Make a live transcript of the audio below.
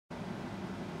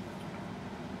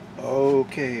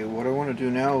Okay, what I want to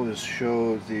do now is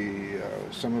show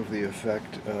some of the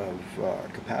effect of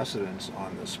capacitance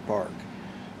on the spark.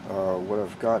 What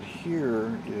I've got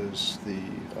here is the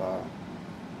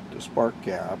spark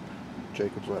gap,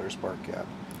 Jacob's ladder spark gap,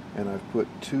 and I've put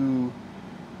two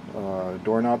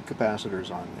doorknob capacitors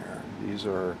on there. These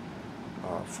are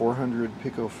 400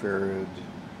 picofarad,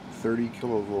 30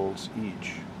 kilovolts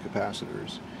each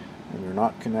capacitors, and they're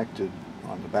not connected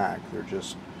on the back, they're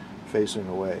just facing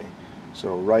away.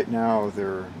 So right now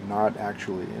they're not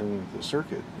actually in the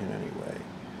circuit in any way,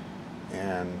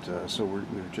 and so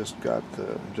we've just got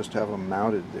just have them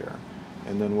mounted there.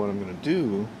 And then what I'm going to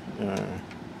do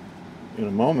in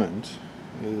a moment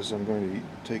is I'm going to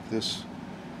take this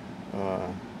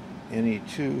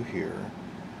NE2 here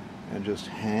and just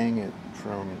hang it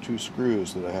from two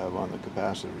screws that I have on the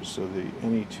capacitors. So the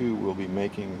NE2 will be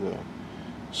making the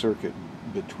circuit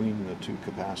between the two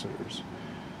capacitors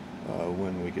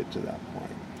when we get to that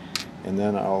point. And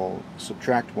then I'll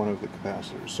subtract one of the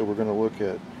capacitors. So we're going to look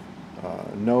at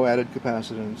no added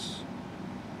capacitance,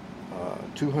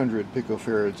 200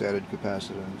 picofarads added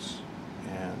capacitance,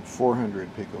 and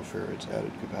 400 picofarads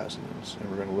added capacitance. And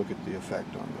we're going to look at the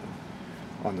effect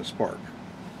on the spark.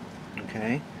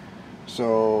 Okay?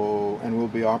 So, and we'll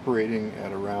be operating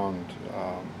at around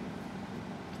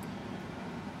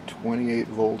 28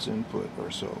 volts input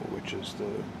or so, which is the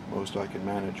most I can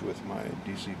manage with my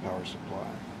DC power supply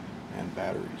and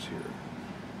batteries here.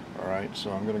 Alright,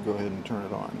 so I'm going to go ahead and turn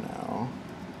it on now.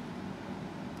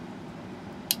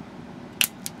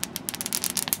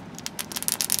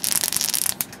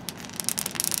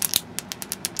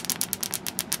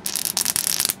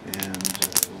 And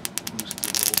boost the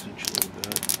voltage a little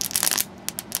bit.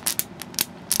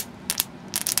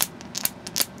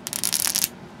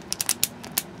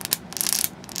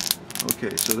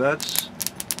 Okay, so that's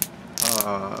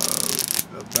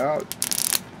about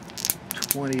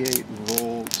 28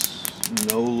 volts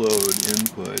no load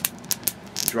input,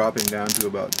 dropping down to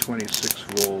about 26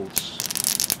 volts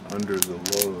under the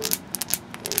load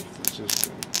of the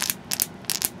system.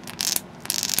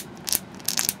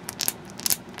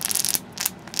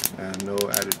 And no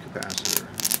added capacitor.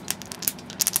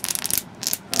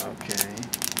 Okay.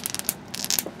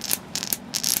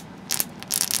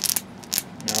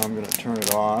 Now I'm going to turn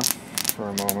it off for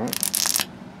a moment,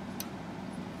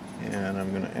 and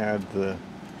I'm going to add the,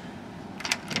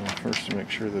 first to make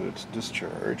sure that it's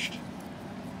discharged.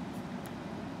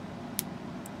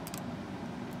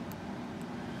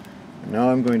 And now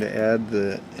I'm going to add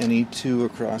the NE2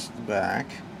 across the back,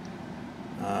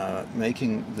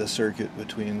 making the circuit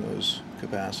between those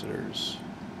capacitors.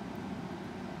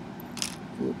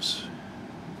 Whoops.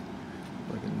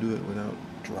 If I can do it without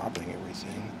dropping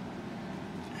everything.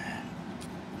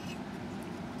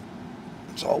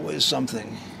 It's always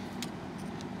something.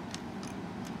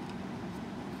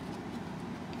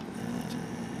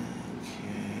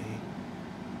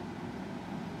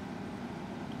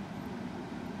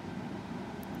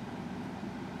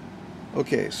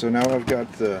 Okay, so now I've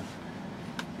got the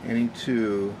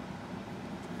NE2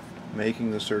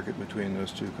 making the circuit between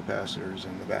those two capacitors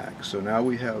in the back. So now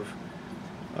we have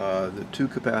the two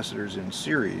capacitors in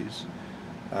series.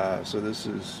 So this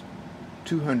is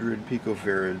 200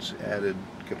 picofarads added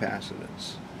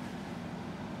capacitance.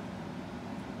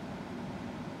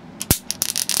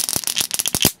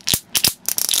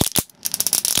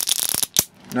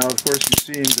 Now, of course,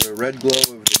 you're seeing the red glow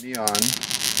of the neon.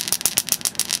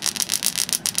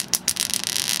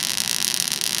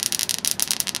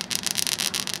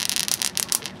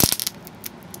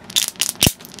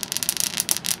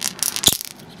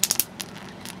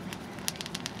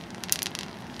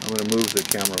 I'm going to move the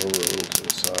camera over a little to the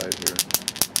side here.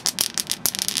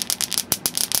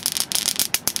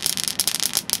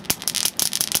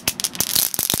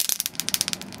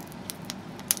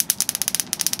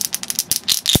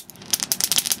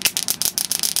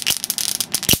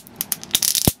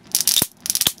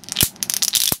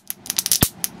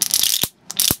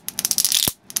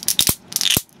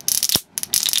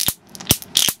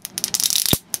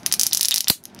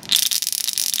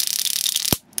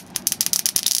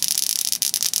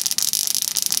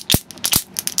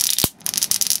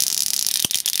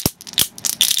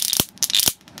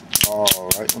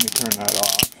 Alright, let me turn that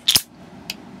off.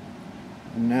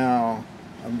 Now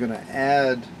I'm going to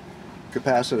add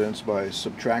capacitance by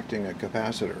subtracting a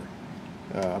capacitor.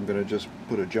 I'm going to just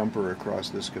put a jumper across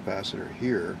this capacitor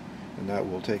here, and that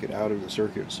will take it out of the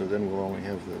circuit, so then we'll only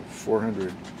have the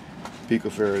 400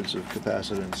 picofarads of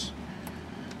capacitance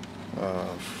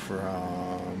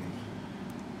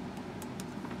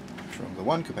from the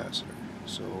one capacitor.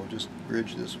 So we'll just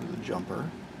bridge this with a jumper.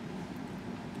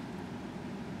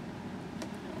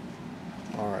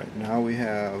 Alright, now we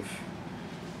have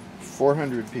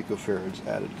 400 picofarads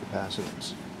added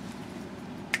capacitance.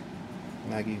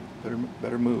 Maggie,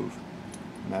 better move.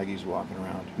 Maggie's walking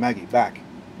around. Maggie, back!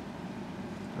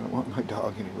 I don't want my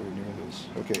dog anywhere near this.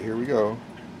 Okay, here we go.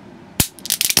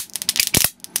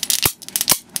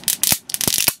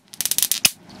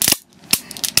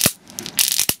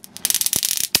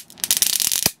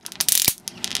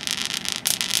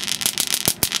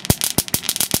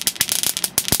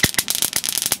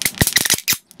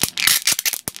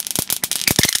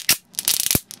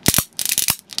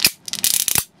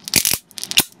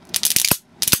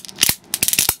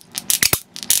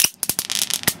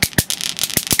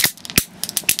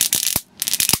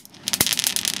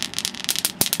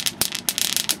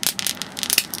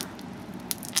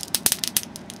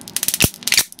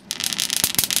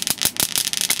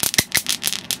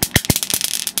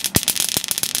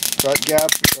 Cut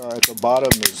gap at the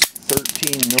bottom is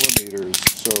 13 millimeters,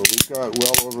 so we've got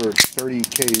well over 30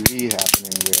 kV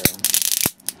happening there.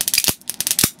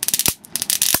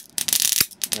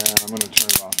 And I'm going to turn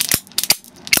it off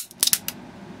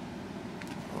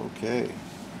now. Okay.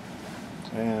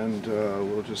 And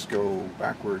we'll just go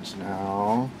backwards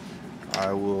now.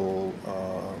 I will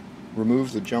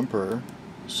remove the jumper,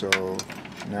 so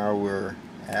now we're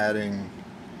adding,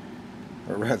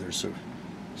 or rather,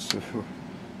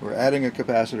 we're adding a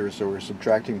capacitor, so we're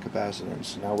subtracting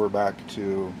capacitance. Now we're back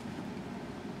to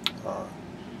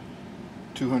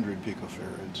 200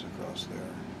 picofarads across there.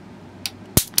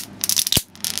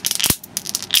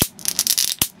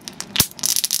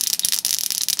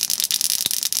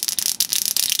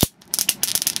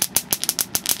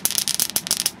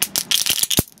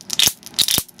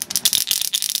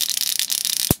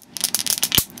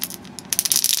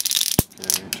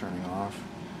 Okay, turning off.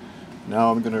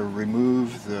 Now I'm going to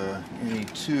remove the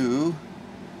NE2,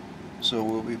 so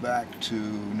we'll be back to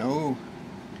no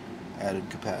added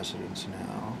capacitance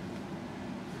now.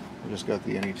 I just got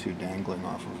the NE2 dangling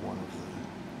off of one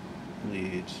of the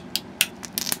leads.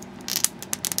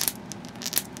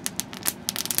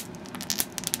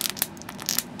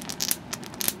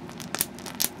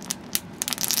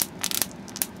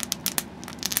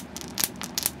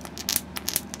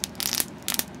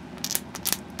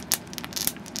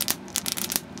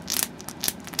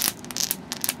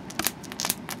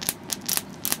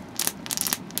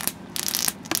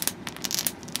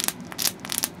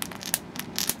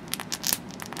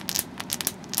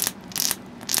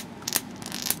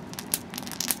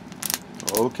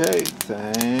 Okay,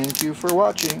 thank you for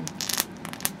watching.